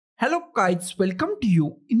Hello guys, welcome to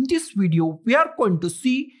you. In this video, we are going to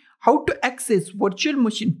see how to access virtual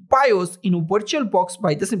machine BIOS in a VirtualBox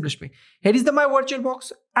by the simplest way. Here is my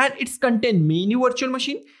VirtualBox and it's contain many virtual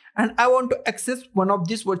machine and I want to access one of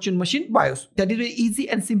this virtual machine BIOS. That is very easy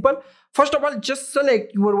and simple. First of all, just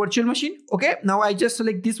select your virtual machine. Okay, now I just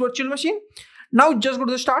select this virtual machine. Now just go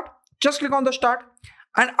to the start, just click on the start,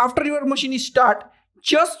 and after your machine is start,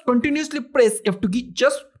 just continuously press F2 key,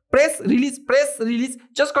 just press release,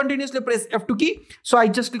 just continuously press F2 key. So I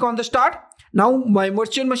just click on the start. Now my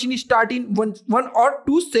virtual machine is starting one or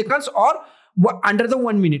 2 seconds or under the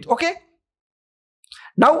 1 minute. Okay,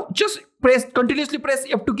 now just continuously press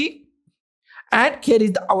F2 key, and here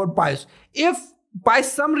is our BIOS. If by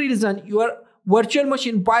some reason your virtual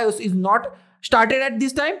machine BIOS is not started at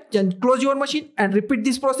this time, then close your machine and repeat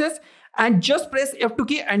this process and just press F2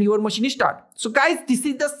 key and your machine is start. So guys, this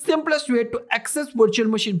is the simplest way to access virtual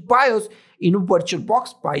machine BIOS in a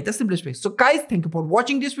VirtualBox by the simplest way. So guys, thank you for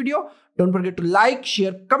watching this video. Don't forget to like,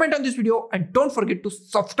 share, comment on this video, and don't forget to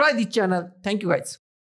subscribe this channel. Thank you guys.